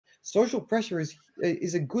Social pressure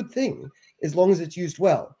is a good thing as long as it's used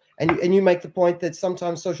well. And you make the point that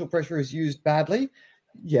sometimes social pressure is used badly.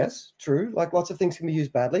 Yes, true. Like lots of things can be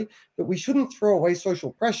used badly, but we shouldn't throw away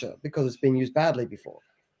social pressure because it's been used badly before.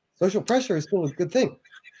 Social pressure is still a good thing.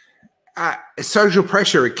 Social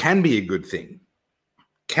pressure, it can be a good thing.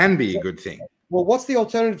 Can be a good thing. Well, what's the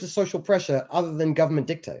alternative to social pressure other than government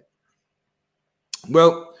dictate?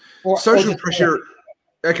 Well, social pressure.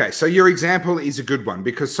 Okay, so your example is a good one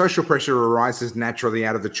because social pressure arises naturally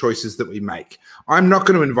out of the choices that we make. I'm not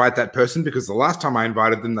going to invite that person because the last time I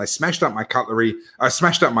invited them, they smashed up my cutlery,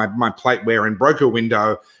 smashed up my plateware and broke a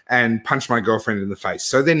window and punched my girlfriend in the face.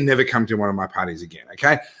 So then never come to one of my parties again,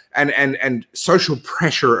 okay? And social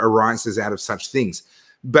pressure arises out of such things.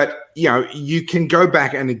 But, you know, you can go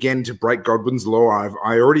back and again to break Godwin's law.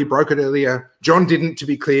 I already broke it earlier. John didn't, to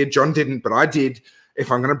be clear. John didn't, but I did.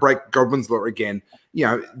 If I'm going to break Godwin's law again, you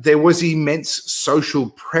know, there was immense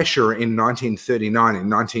social pressure in 1939 and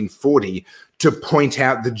 1940 to point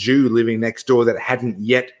out the Jew living next door that hadn't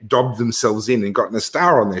yet dobbed themselves in and gotten a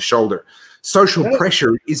star on their shoulder. Social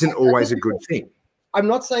pressure isn't always a good thing. I'm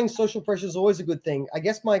not saying social pressure is always a good thing. I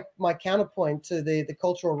guess my counterpoint to the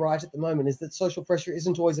cultural right at the moment is that social pressure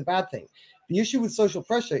isn't always a bad thing. The issue with social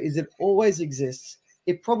pressure is it always exists.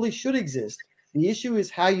 It probably should exist. The issue is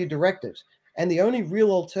how you direct it. And the only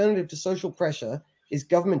real alternative to social pressure is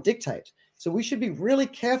government dictate. So we should be really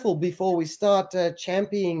careful before we start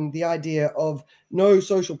championing the idea of no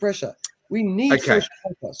social pressure. We need social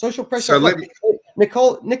pressure. Social pressure. So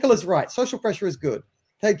Nicola's right. Social pressure is good.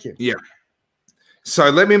 Thank you. Yeah. So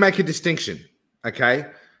let me make a distinction, okay?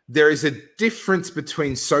 There is a difference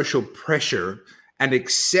between social pressure and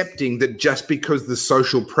accepting that just because the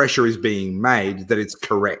social pressure is being made, that it's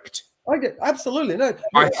correct. Okay, absolutely. No,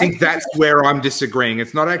 I think that's where I'm disagreeing.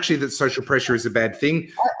 It's not actually that social pressure is a bad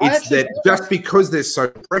thing. It's that just because there's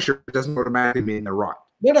social pressure, it doesn't automatically mean they're right.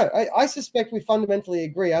 No, I suspect we fundamentally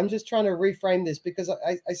agree. I'm just trying to reframe this because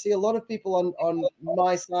I see a lot of people on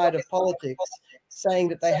my side of politics saying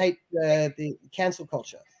that they hate the cancel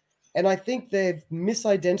culture. And I think they've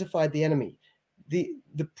misidentified the enemy.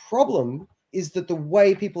 The problem is that the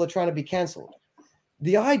way people are trying to be canceled.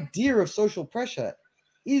 The idea of social pressure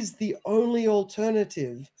is the only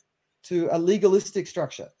alternative to a legalistic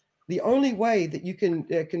structure. The only way that you can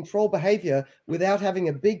control behavior without having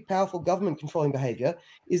a big, powerful government controlling behavior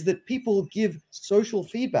is that people give social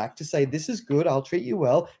feedback to say, this is good, I'll treat you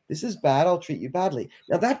well. This is bad, I'll treat you badly.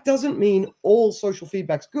 Now, that doesn't mean all social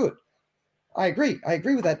feedback's good. I agree. I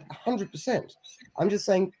agree with that 100%. I'm just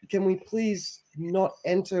saying, can we please not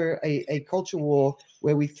enter a culture war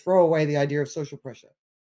where we throw away the idea of social pressure?